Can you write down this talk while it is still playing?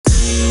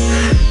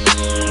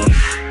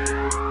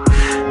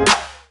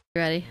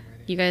ready?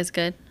 You guys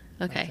good?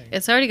 Okay.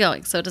 It's think. already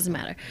going, so it doesn't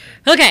matter.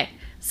 Okay.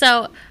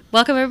 So,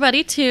 welcome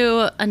everybody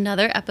to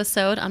another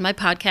episode on my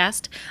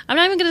podcast. I'm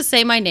not even going to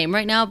say my name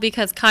right now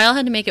because Kyle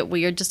had to make it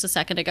weird just a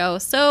second ago.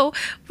 So,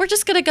 we're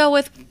just going to go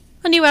with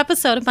a new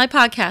episode of my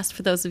podcast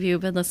for those of you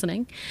who've been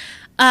listening.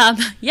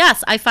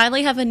 Yes, I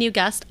finally have a new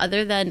guest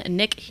other than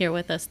Nick here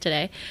with us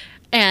today.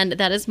 And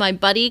that is my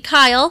buddy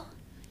Kyle.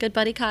 Good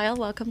buddy Kyle.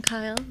 Welcome,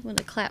 Kyle. I'm going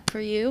to clap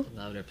for you.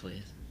 Louder,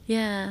 please.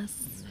 Yes.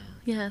 No.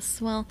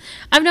 Yes. Well,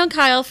 I've known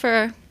Kyle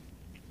for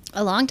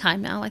a long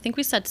time now. I think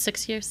we said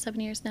 6 years, 7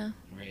 years now.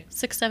 Right.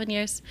 6, 7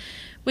 years.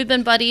 We've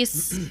been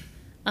buddies.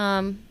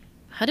 How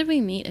did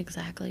we meet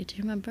exactly? Do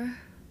you remember?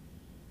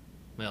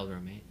 My old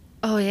roommate.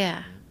 Oh,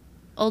 yeah.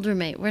 Old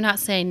roommate. We're not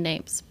saying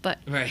names, but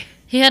Right.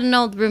 he had an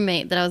old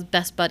roommate that I was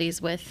best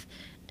buddies with.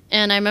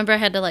 And I remember I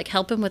had to,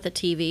 help him with a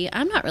TV.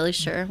 I'm not really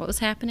sure what was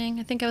happening.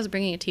 I think I was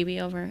bringing a TV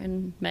over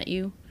and met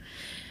you.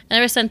 And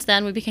ever since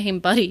then, we became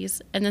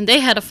buddies. And then they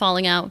had a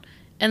falling out.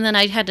 And then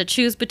I had to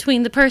choose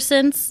between the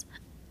persons.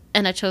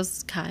 And I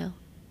chose Kyle.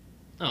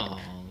 Oh.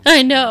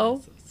 I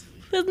know. So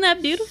sweet. Isn't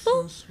that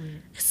beautiful? So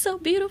sweet. It's so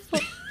beautiful.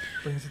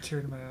 Brings a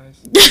tear to my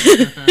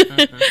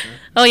eyes.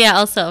 Oh, yeah.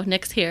 Also,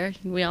 Nick's here.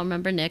 We all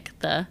remember Nick,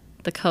 the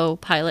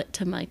co-pilot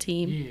to my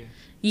team. Yeah.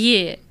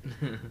 Yeah.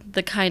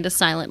 The kind of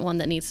silent one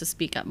that needs to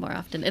speak up more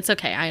often. It's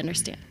okay. I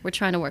understand. We're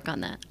trying to work on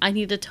that. I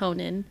need to tone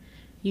in.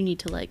 You need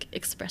to,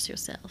 express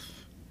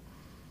yourself.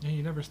 Yeah,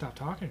 you never stop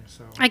talking,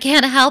 so. I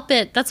can't help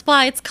it. That's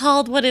why it's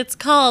called what it's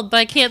called, but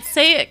I can't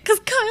say it because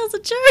Kyle's a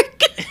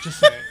jerk.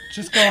 Just say it.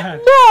 Just go ahead.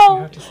 No.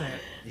 You have to say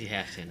it. You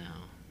have to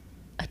now.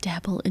 A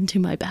dabble into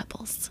my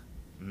babbles.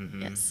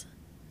 Mm-hmm. Yes.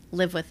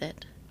 Live with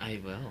it.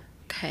 I will.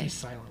 Okay. He's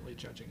silently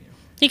judging you.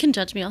 He can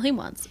judge me all he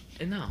wants.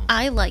 No.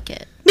 I like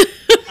it.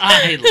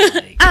 I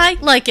like it. I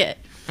like it.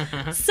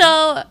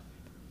 So,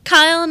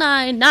 Kyle and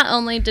I, not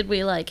only did we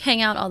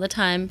hang out all the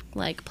time,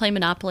 play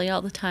Monopoly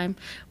all the time,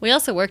 we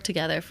also worked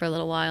together for a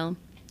little while,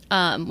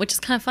 which is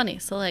kind of funny.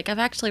 So, I've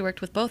actually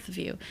worked with both of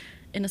you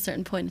in a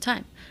certain point in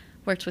time.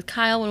 Worked with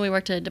Kyle when we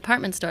worked at a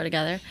department store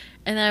together,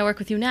 and then I work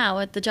with you now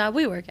at the job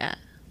we work at.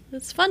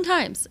 It's fun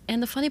times.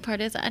 And the funny part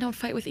is I don't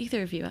fight with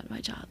either of you at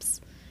my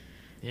jobs.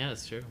 Yeah,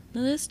 that's true.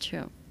 That is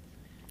true.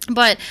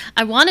 But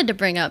I wanted to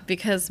bring up,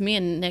 because me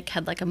and Nick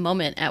had a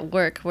moment at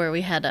work where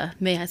we had a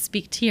 "may I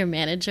speak to your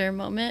manager"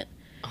 moment.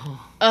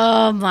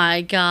 Oh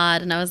my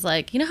God. And I was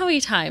like, you know how many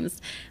times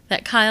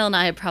that Kyle and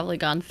I had probably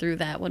gone through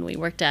that when we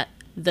worked at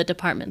the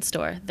department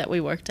store that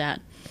we worked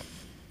at.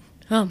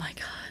 Oh my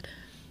God.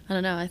 I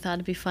don't know. I thought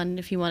it'd be fun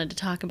if you wanted to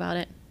talk about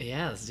it.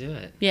 Yeah, let's do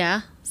it.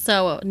 Yeah.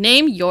 So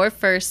name your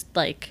first,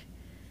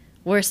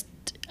 worst,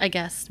 I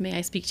guess, "may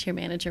I speak to your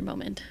manager"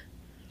 moment.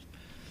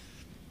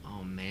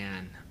 Oh,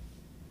 man.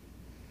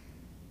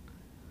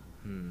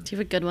 Do you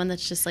have a good one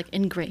that's just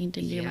ingrained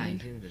into your Yeah, I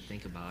mind? need to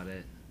think about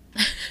it.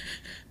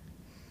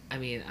 I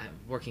mean, I'm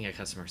working at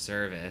customer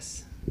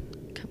service.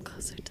 Come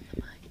closer to the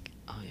mic.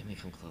 Oh, you want me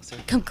to come closer?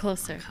 Come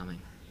closer. I'm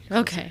coming.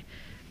 Okay.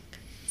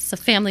 It's a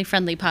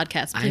family-friendly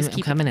podcast. Please I'm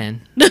keep coming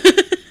in.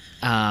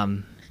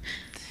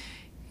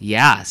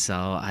 Yeah, so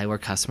I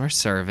work customer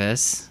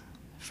service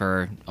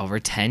for over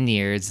 10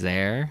 years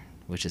there,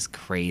 which is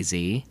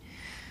crazy.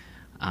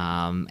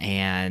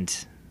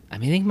 And I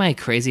think my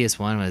craziest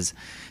one was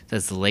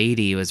this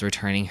lady was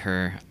returning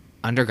her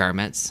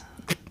undergarments.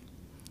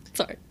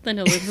 Sorry, I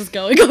know where this is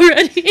going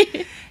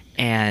already.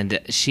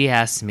 And she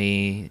asked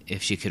me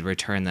if she could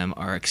return them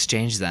or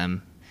exchange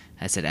them.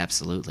 I said,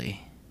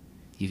 absolutely.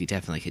 You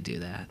definitely could do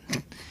that.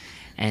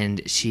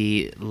 And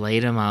she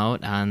laid them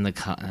out on the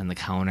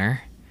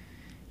counter.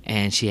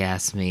 And she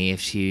asked me if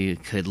she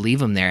could leave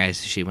them there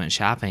as she went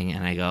shopping.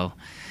 And I go,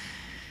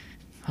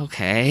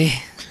 okay.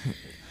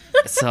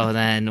 So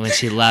then when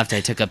she left,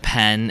 I took a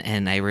pen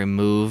and I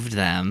removed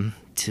them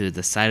to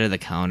the side of the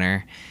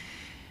counter.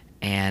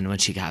 And when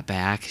she got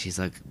back, she's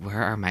like,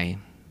 where are my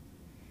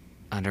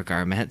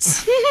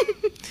undergarments?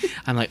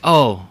 I'm like,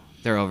 oh,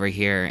 they're over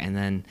here. And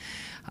then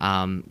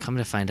come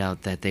to find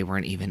out that they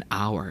weren't even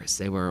ours.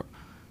 They were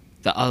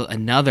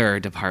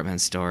another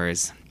department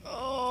store's.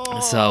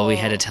 So we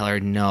had to tell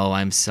her, no,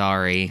 I'm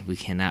sorry, we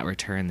cannot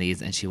return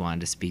these. And she wanted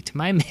to speak to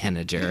my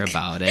manager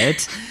about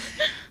it.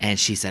 And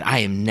she said, I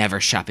am never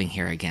shopping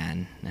here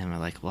again. And we're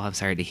like, well, I'm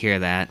sorry to hear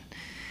that.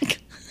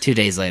 2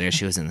 days later,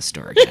 she was in the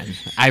store again.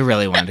 I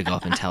really wanted to go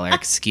up and tell her,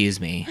 excuse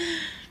me,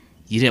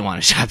 you didn't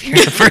want to shop here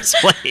in the first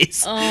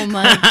place. Oh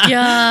my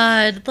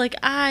God.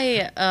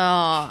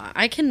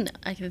 I can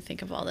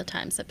think of all the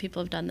times that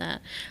people have done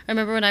that. I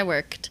remember when I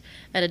worked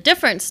at a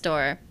different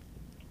store,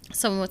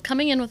 someone was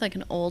coming in with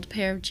an old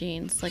pair of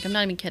jeans. I'm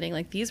not even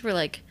kidding. These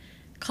were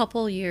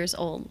couple years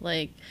old.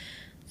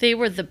 They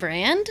were the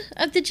brand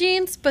of the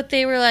jeans, but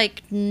they were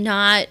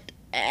not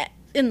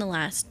in the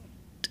last,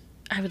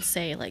 I would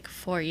say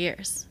 4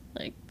 years.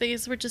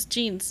 These were just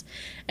jeans.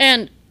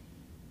 And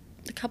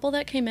the couple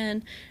that came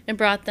in and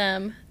brought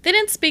them, they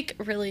didn't speak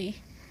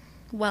really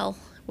well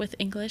with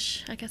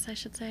English, I guess I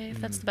should say,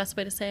 if that's the best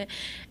way to say it.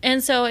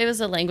 And so it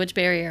was a language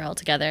barrier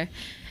altogether.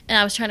 And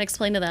I was trying to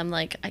explain to them,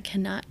 I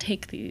cannot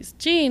take these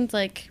jeans.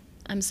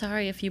 I'm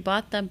sorry if you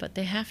bought them, but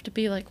they have to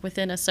be like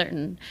within a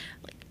certain,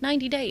 like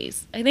 90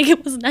 days. I think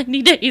it was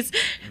 90 days.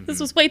 This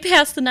was way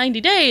past the 90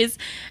 days.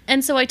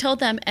 And so I told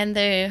them, and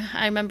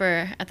I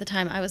remember at the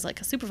time I was like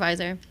a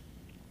supervisor.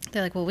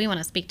 They're like, well, we want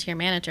to speak to your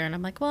manager. And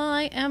I'm like, well,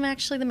 I am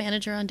actually the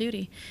manager on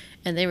duty.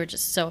 And they were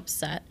just so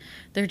upset.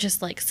 They're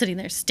just like sitting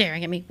there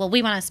staring at me. Well,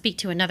 we want to speak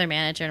to another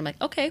manager. And I'm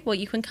like, okay, well,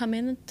 you can come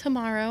in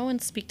tomorrow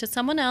and speak to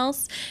someone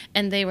else.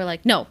 And they were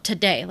like, no,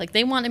 today. Like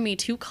they wanted me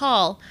to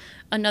call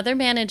another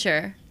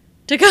manager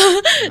to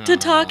go to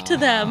talk to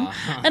them.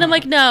 And I'm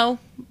like, no,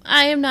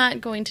 I am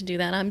not going to do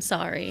that. I'm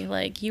sorry.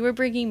 Like you were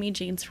bringing me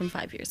jeans from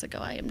 5 years ago.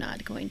 I am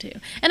not going to.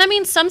 And I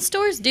mean, some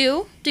stores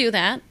do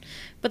that.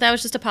 But that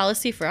was just a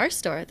policy for our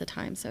store at the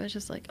time. So I was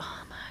just like,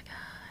 oh, my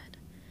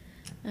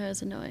God. I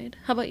was annoyed.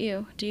 How about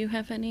you? Do you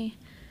have any?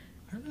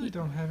 I really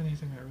don't have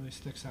anything that really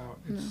sticks out.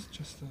 It's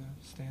just the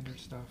standard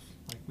stuff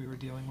like we were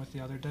dealing with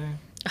the other day.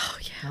 Oh,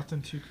 yeah.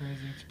 Nothing too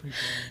crazy. It's pretty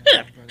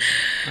boring.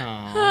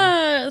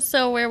 But,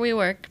 So where we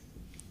work,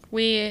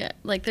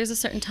 there's a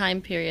certain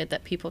time period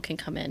that people can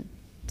come in.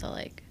 So,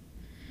 like,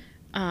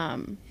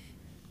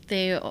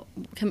 they're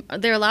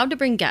allowed to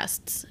bring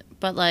guests.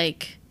 But,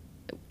 like,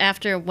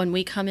 after when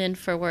we come in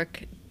for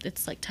work,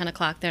 it's like 10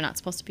 o'clock. They're not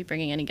supposed to be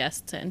bringing any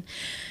guests in.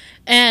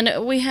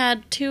 And we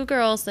had 2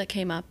 girls that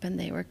came up, and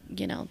they were,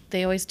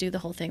 they always do the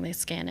whole thing. They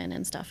scan in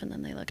and stuff, and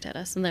then they looked at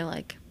us, and they're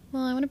like,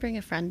 well, I want to bring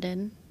a friend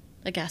in,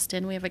 a guest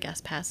in. We have a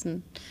guest pass.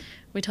 And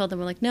we told them,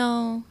 we're like,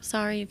 no,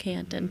 sorry, you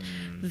can't. And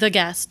the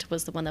guest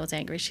was the one that was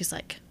angry. She's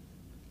like,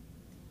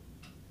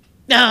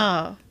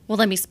 oh, well,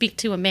 let me speak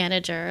to a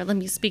manager. Or let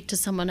me speak to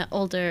someone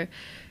older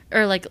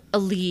or, like, a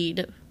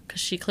lead. Because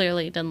she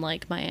clearly didn't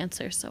like my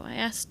answer. So I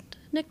asked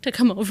Nick to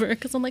come over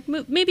because I'm like,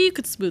 maybe you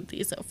could smooth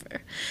these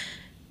over.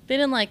 They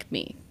didn't like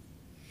me.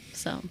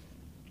 So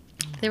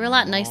they were a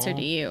lot nicer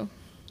to you.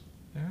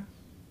 yeah.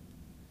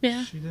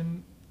 Yeah. She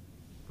didn't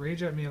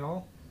rage at me at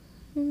all.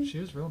 She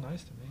was real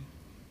nice to me.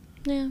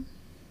 Yeah.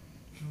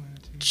 No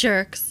attitude.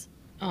 Jerks.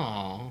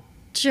 Oh.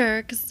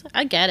 Jerks.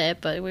 I get it,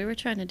 but we were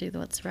trying to do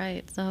what's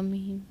right. So, I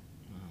mean.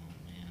 Oh,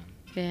 man.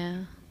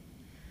 Yeah.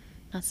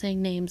 Not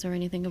saying names or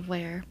anything of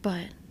where,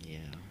 but. Yeah.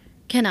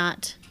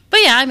 Cannot.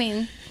 But yeah, I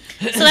mean,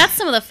 so that's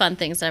some of the fun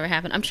things that ever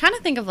happened. I'm trying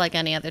to think of like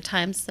any other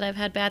times that I've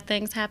had bad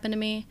things happen to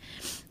me.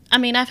 I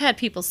mean, I've had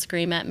people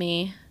scream at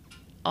me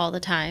all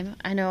the time.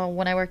 I know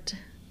when I worked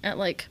at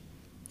like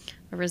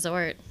a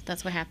resort,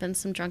 that's what happened.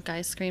 Some drunk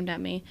guy screamed at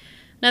me.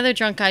 Another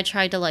drunk guy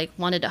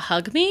wanted to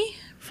hug me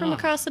from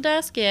across the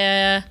desk.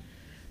 Yeah.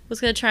 Was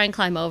going to try and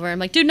climb over. I'm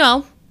like, dude,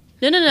 no.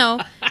 No.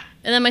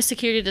 And then my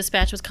security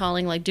dispatch was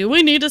calling like, do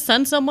we need to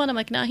send someone? I'm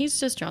like, no, he's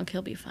just drunk.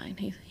 He'll be fine.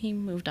 He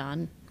moved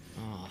on.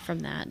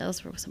 From that.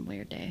 Those were some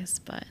weird days.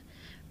 But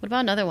what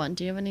about another one?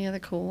 Do you have any other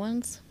cool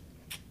ones?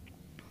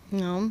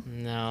 No?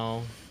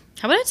 No.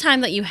 How about a time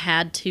that you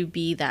had to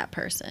be that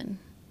person?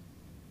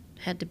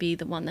 Had to be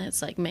the one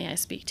that's like, may I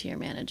speak to your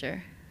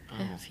manager?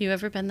 Have you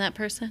ever been that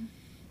person?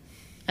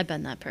 I've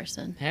been that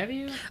person. Have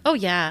you? Oh,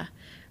 yeah.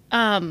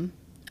 I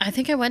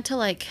think I went to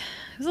it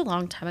was a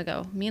long time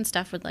ago. Me and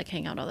Steph would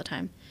hang out all the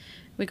time.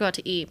 We'd go out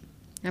to eat.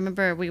 I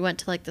remember we went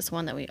to this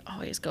one that we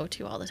always go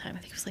to all the time. I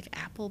think it was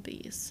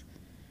Applebee's.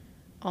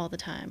 All the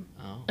time.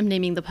 Oh. I'm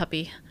naming the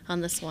puppy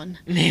on this one.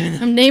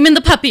 I'm naming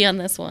the puppy on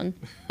this one.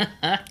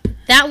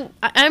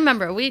 I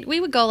remember we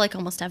would go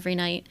almost every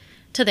night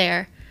to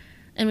there,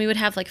 and we would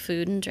have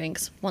food and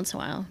drinks once in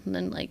a while, and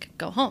then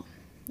go home.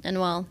 And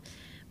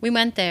we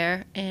went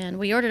there and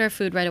we ordered our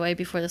food right away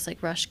before this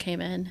rush came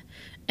in,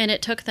 and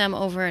it took them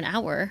over an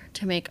hour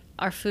to make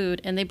our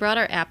food, and they brought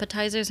our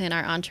appetizers and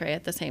our entree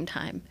at the same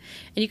time.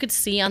 And you could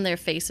see on their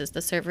faces,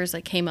 the servers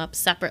came up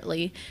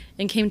separately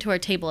and came to our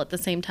table at the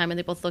same time, and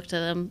they both looked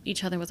at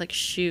each other and was like,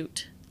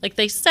 shoot.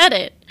 They said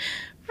it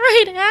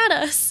right at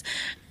us.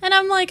 And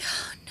I'm like,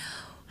 oh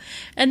no.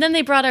 And then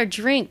they brought our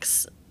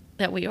drinks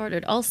that we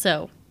ordered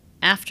also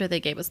after they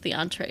gave us the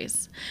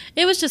entrees.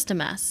 It was just a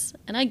mess.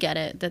 And I get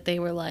it that they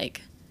were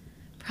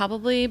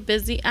probably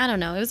busy. I don't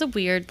know. It was a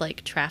weird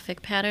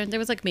traffic pattern. There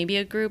was maybe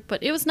a group,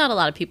 but it was not a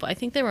lot of people. I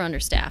think they were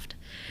understaffed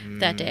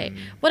that day.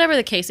 Whatever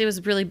the case, it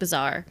was really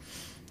bizarre.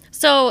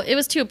 So it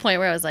was to a point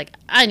where I was like,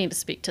 I need to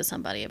speak to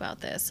somebody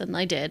about this. And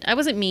I did. I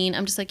wasn't mean.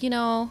 I'm just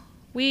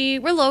we're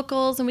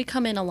locals and we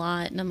come in a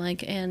lot. And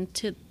I'm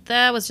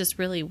that was just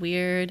really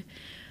weird.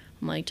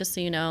 I'm just so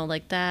you know,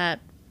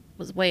 that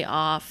was way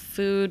off.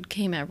 Food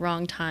came at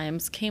wrong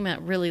times, came at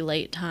really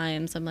late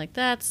times. I'm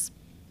that's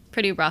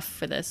pretty rough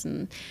for this.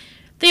 And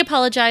they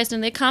apologized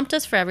and they comped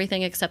us for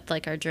everything except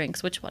our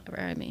drinks, which whatever.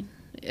 I mean,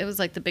 it was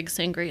the big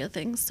sangria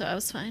thing, so I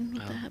was fine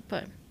with that.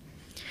 But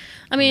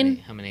I mean,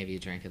 how many of you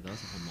drank at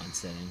those in one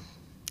sitting?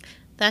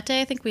 That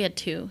day I think we had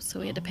 2,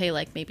 so we had to pay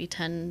maybe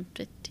 10,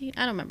 15.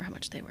 I don't remember how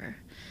much they were.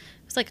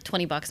 It was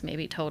 $20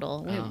 maybe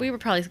total. We were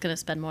probably going to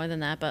spend more than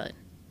that, but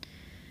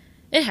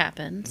it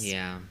happens.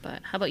 Yeah.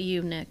 But how about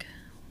you, Nick?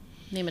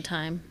 Name a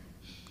time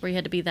where you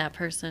had to be that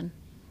person,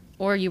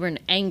 or you were an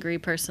angry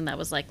person that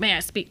was may I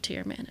speak to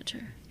your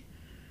manager?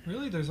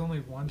 Really, there's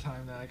only one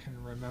time that I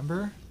can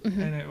remember,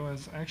 and it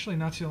was actually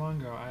not too long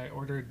ago. I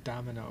ordered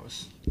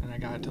Domino's, and I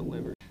got it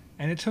delivered.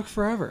 And it took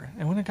forever.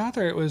 And when it got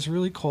there, it was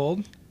really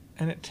cold,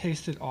 and it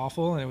tasted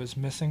awful, and it was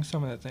missing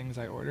some of the things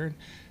I ordered.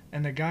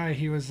 And the guy,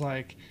 he was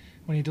like,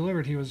 when he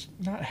delivered, he was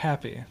not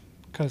happy,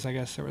 because I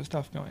guess there was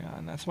stuff going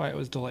on. That's why it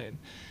was delayed.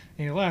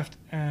 And he left,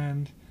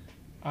 and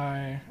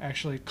I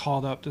actually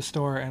called up the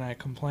store, and I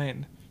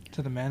complained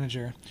to the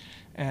manager,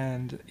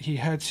 and he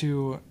had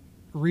to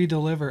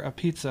re-deliver a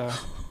pizza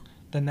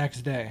the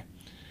next day.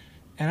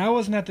 And I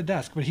wasn't at the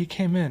desk, but he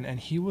came in and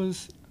he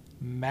was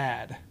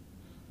mad.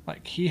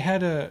 Like, he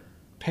had to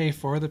pay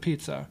for the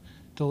pizza,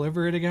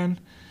 deliver it again.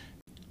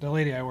 The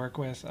lady I work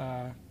with,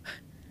 I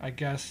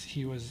guess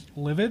he was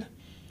livid.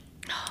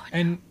 Oh, no.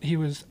 And he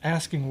was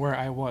asking where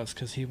I was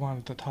because he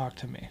wanted to talk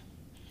to me.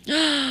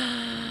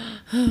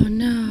 Oh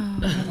no.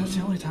 That's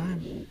the only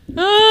time.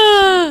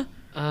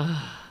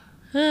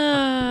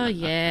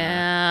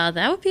 Yeah,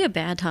 that would be a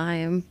bad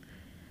time.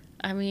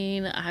 I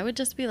mean, I would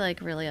just be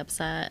like really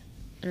upset,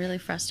 really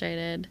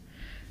frustrated.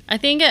 I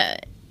think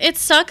it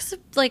sucks.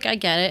 Like, I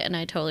get it, and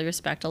I totally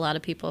respect a lot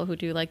of people who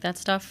do like that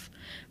stuff.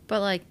 But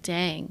like,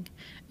 dang,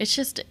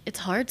 it's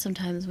hard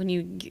sometimes when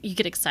you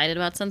get excited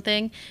about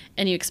something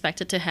and you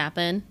expect it to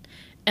happen,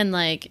 and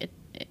like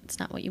it's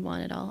not what you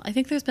want at all. I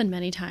think there's been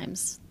many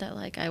times that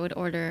like I would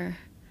order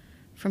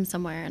from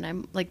somewhere, and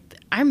I'm like,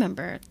 I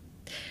remember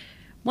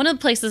one of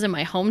the places in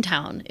my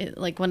hometown,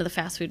 like one of the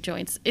fast food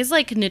joints, is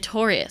like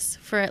notorious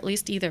for at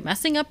least either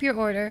messing up your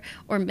order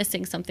or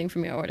missing something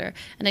from your order.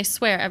 And I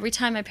swear, every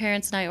time my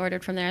parents and I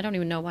ordered from there, I don't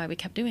even know why we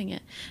kept doing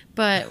it,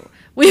 but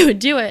we would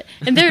do it,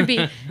 and there would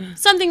be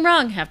something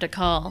wrong, have to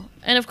call.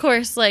 And of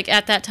course, like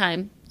at that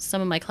time, some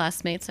of my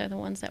classmates are the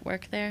ones that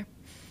work there.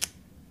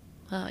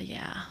 Oh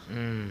yeah,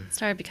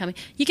 started becoming.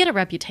 You get a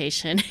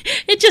reputation.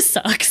 It just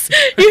sucks.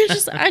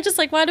 I just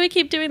like, why do we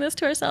keep doing this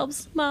to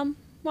ourselves, Mom?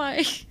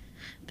 Why?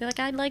 They're like,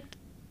 I liked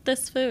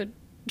this food.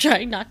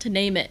 Trying not to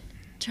name it.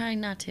 Trying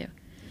not to.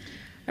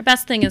 Our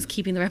best thing is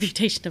keeping the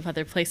reputation of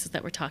other places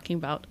that we're talking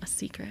about a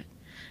secret.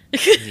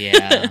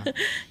 Yeah.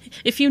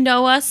 If you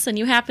know us and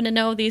you happen to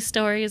know these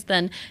stories,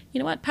 then you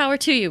know what? Power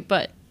to you.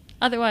 But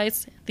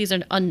otherwise, these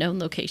are unknown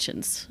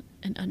locations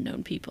and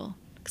unknown people.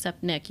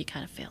 Except Nick, you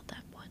kind of failed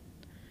that one.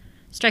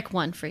 Strike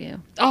one for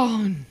you.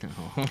 Oh,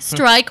 no.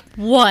 Strike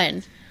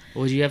one.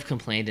 Would you have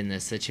complained in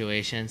this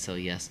situation? So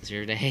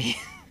yesterday,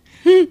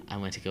 I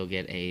went to go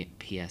get a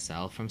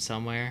PSL from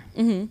somewhere.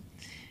 Mm-hmm.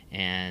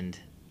 And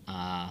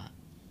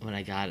when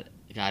I got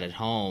it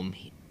home,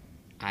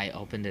 I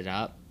opened it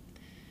up,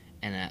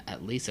 and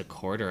at least a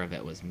quarter of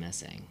it was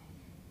missing.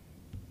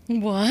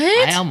 What?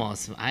 That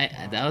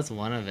was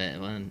one of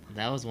it.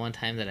 That was one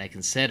time that I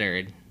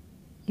considered.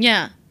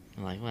 Yeah.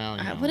 I'm like, well,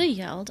 you I know. would have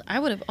yelled. I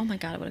would have, oh my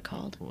God, I would have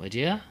called. Would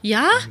you?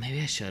 Yeah? Maybe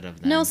I should have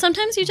then. No,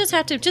 sometimes you just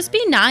have to just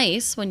be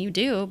nice when you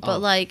do, but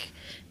like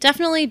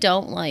definitely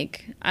don't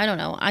like, I don't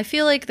know. I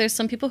feel like there's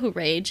some people who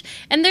rage,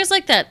 and there's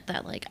like that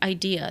like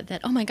idea that,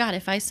 oh my God,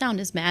 if I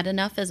sound as mad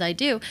enough as I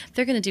do,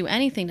 they're going to do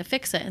anything to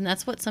fix it. And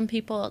that's what some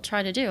people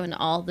try to do in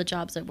all the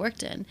jobs I've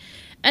worked in.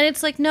 And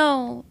it's like,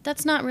 no,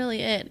 that's not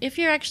really it. If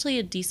you're actually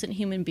a decent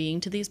human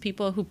being to these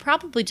people who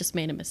probably just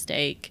made a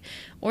mistake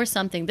or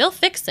something, they'll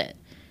fix it.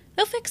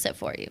 They'll fix it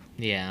for you.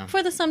 Yeah.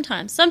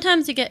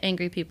 Sometimes you get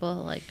angry people,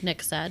 like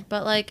Nick said,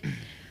 but like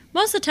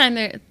most of the time,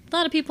 a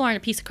lot of people aren't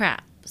a piece of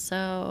crap.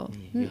 So,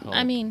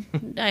 I mean,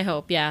 I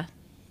hope, yeah,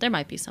 there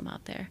might be some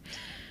out there.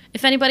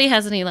 If anybody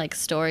has any like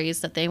stories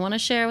that they want to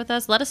share with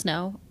us, let us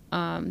know.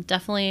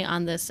 Definitely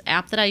on this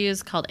app that I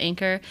use called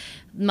Anchor,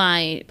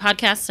 my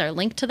podcasts are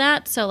linked to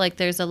that. So like,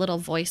 there's a little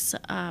voice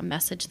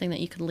message thing that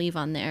you can leave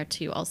on there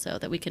too, also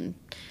that we can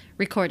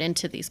record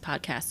into these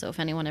podcasts. So if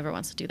anyone ever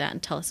wants to do that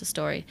and tell us a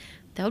story,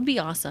 that would be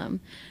awesome.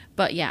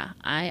 But yeah,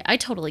 I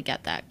totally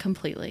get that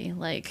completely.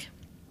 Like,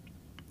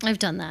 I've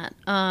done that.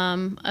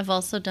 I've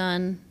also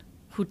done,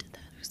 who did that?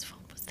 Whose phone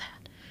was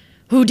that?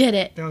 Who did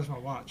it? That was my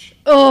watch.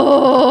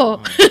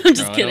 Oh, I'm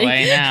just Throw it kidding.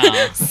 away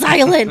now.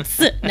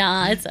 Silence.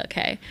 Nah, it's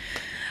okay.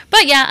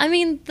 But yeah, I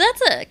mean,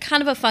 that's a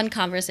kind of a fun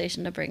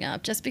conversation to bring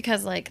up just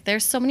because like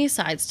there's so many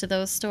sides to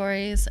those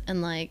stories.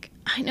 And like,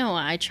 I know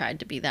I tried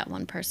to be that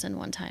one person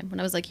one time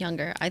when I was like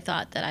younger. I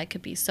thought that I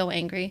could be so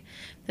angry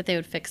that they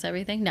would fix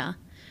everything. Nah.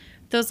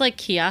 Those like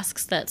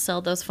kiosks that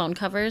sell those phone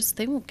covers,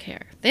 they won't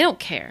care. They don't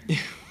care.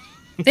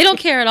 They don't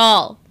care at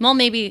all. Well,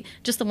 maybe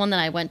just the one that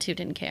I went to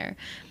didn't care.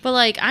 But,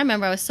 like, I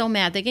remember I was so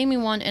mad. They gave me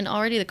one, and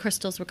already the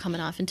crystals were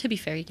coming off. And to be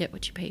fair, you get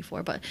what you pay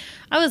for. But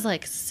I was,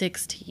 like,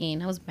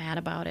 16. I was mad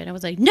about it. I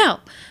was like,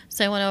 no.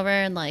 So I went over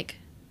and, like,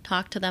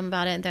 talked to them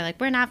about it. And they're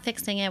like, we're not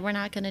fixing it. We're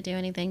not going to do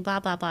anything. Blah,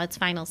 blah, blah. It's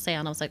final sale.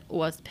 And I was like,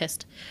 oh, I was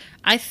pissed.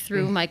 I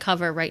threw my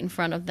cover right in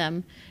front of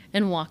them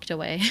and walked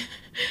away.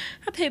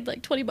 I paid,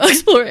 like,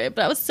 $20 for it.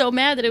 But I was so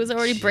mad that it was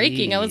already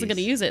breaking. I wasn't going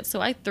to use it. So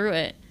I threw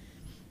it.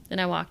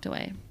 And I walked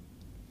away.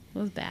 It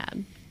was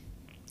bad.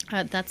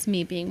 That's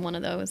me being one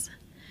of those.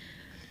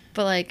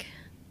 But, like,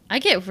 I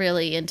get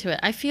really into it.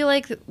 I feel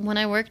like when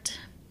I worked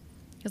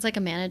as, like,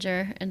 a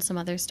manager in some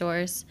other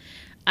stores,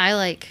 I,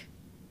 like,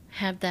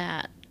 have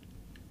that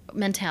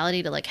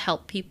mentality to like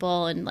help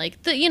people and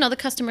like the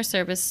customer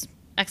service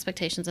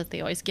expectations that they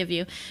always give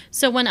you.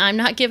 So when I'm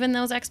not given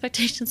those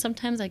expectations,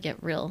 sometimes I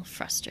get real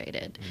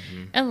frustrated.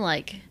 And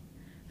like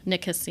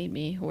Nick has seen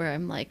me where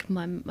I'm like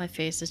my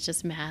face is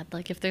just mad.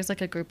 Like if there's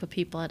like a group of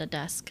people at a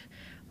desk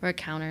or a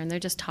counter and they're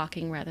just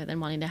talking rather than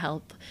wanting to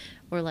help,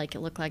 or like it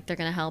look like they're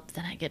gonna help,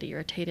 then I get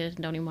irritated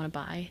and don't even want to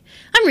buy.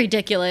 I'm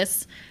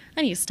ridiculous.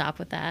 I need to stop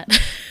with that.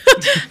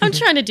 I'm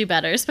trying to do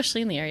better,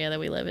 especially in the area that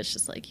we live. It's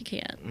just like you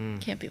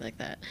can't be like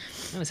that.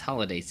 It was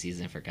holiday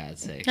season, for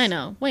God's sake. I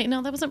know. Wait,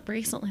 no, that wasn't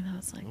recently. That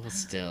was like Well,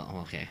 still,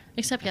 okay.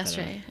 except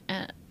yesterday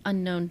at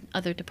unknown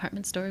other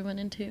department store we went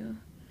into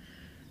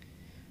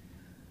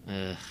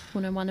Ugh.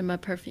 when I wanted my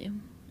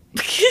perfume.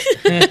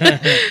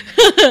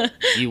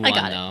 You won,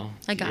 got it. though.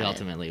 I got you it.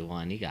 ultimately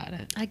won. You got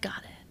it. I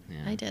got it.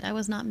 Yeah. I did. I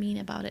was not mean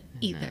about it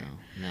either.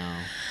 No.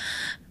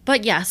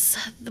 But yes,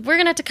 we're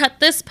going to have to cut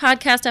this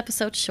podcast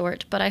episode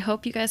short, but I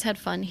hope you guys had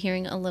fun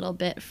hearing a little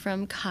bit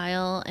from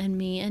Kyle and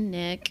me and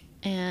Nick,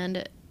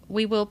 and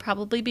we will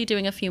probably be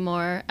doing a few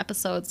more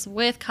episodes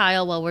with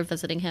Kyle while we're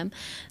visiting him.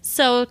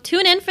 So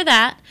tune in for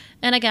that.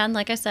 And again,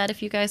 like I said,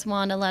 if you guys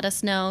want to let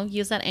us know,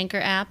 use that Anchor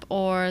app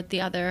or the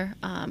other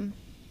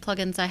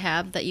plugins I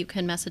have that you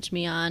can message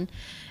me on,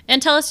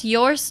 and tell us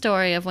your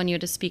story of when you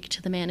had to speak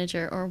to the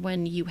manager or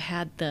when you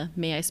had the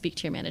 "may I speak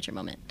to your manager"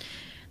 moment.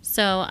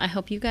 So I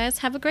hope you guys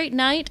have a great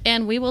night,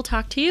 and we will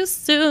talk to you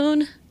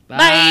soon.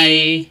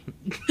 Bye.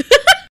 Bye.